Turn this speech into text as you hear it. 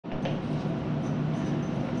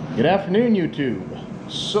Good afternoon,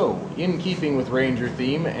 YouTube. So, in keeping with Ranger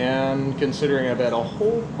theme, and considering I've had a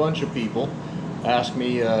whole bunch of people ask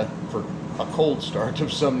me for a cold start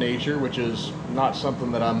of some nature, which is not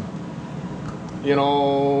something that I'm,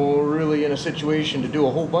 really in a situation to do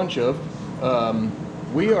a whole bunch of,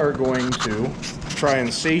 we are going to try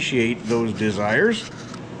and satiate those desires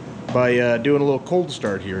by doing a little cold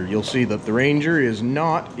start here. You'll see that the Ranger is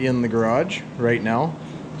not in the garage right now,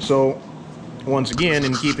 so once again,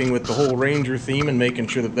 in keeping with the whole Ranger theme and making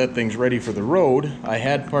sure that that thing's ready for the road, I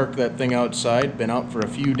had parked that thing outside. Been out for a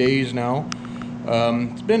few days now.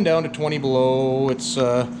 It's been down to 20 below. It's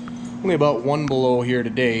only about 1 below here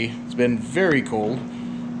today. It's been very cold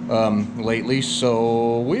lately,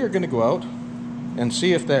 so we are going to go out and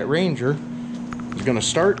see if that Ranger is going to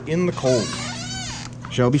start in the cold.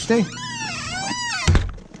 Shelby, stay.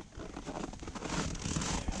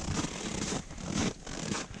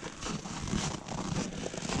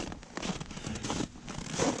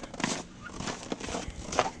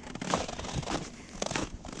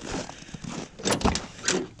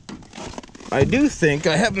 I do think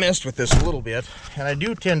I have messed with this a little bit, and I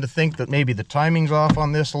do tend to think that maybe the timing's off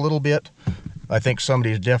on this a little bit. I think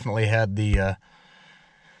somebody's definitely had the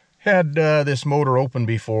this motor open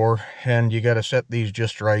before, and you got to set these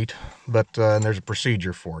just right. But and there's a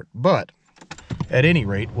procedure for it. But at any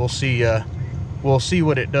rate, we'll see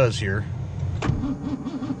what it does here.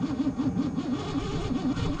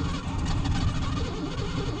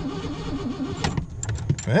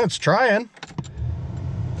 It's trying.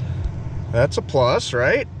 That's a plus,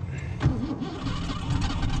 right?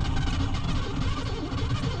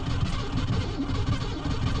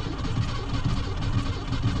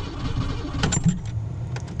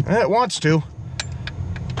 It wants to.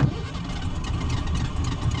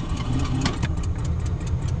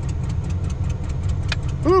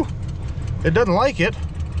 Whew. It doesn't like it,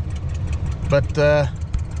 but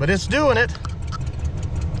it's doing it.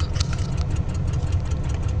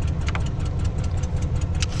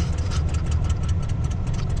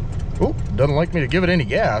 Oh, doesn't like me to give it any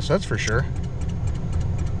gas, that's for sure.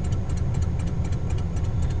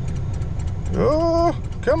 Oh,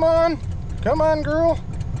 come on. Come on, girl.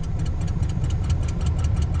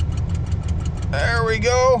 There we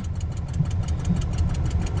go.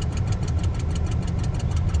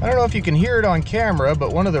 I don't know if you can hear it on camera,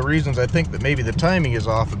 but one of the reasons I think that maybe the timing is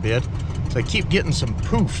off a bit is I keep getting some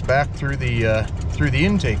poofs back through the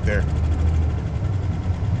intake there.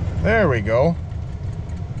 There we go.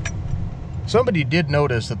 Somebody did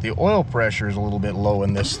notice that the oil pressure is a little bit low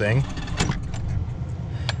in this thing,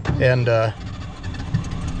 and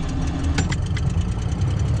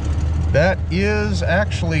that is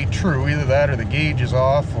actually true. Either that, or the gauge is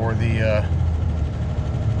off, or the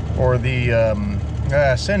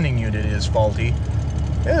sending unit is faulty.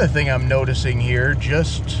 The other thing I'm noticing here,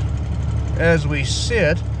 just as we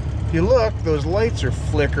sit, if you look, those lights are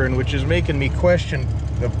flickering, which is making me question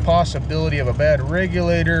the possibility of a bad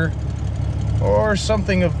regulator or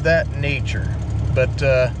something of that nature. But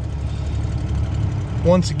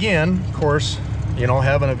once again, of course,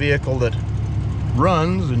 having a vehicle that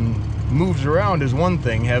runs and moves around is one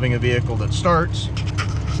thing. Having a vehicle that starts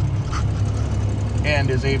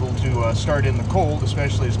and is able to start in the cold,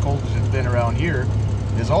 especially as cold as it's been around here,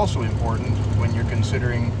 is also important when you're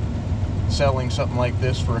considering selling something like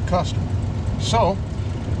this for a customer. So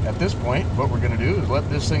at this point, what we're going to do is let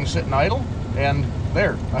this thing sit and idle, and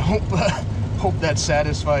there. I hope that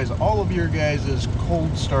satisfies all of your guys'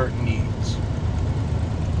 cold start needs.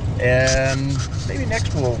 And maybe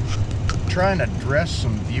next we'll try and address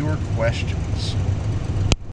some viewer questions.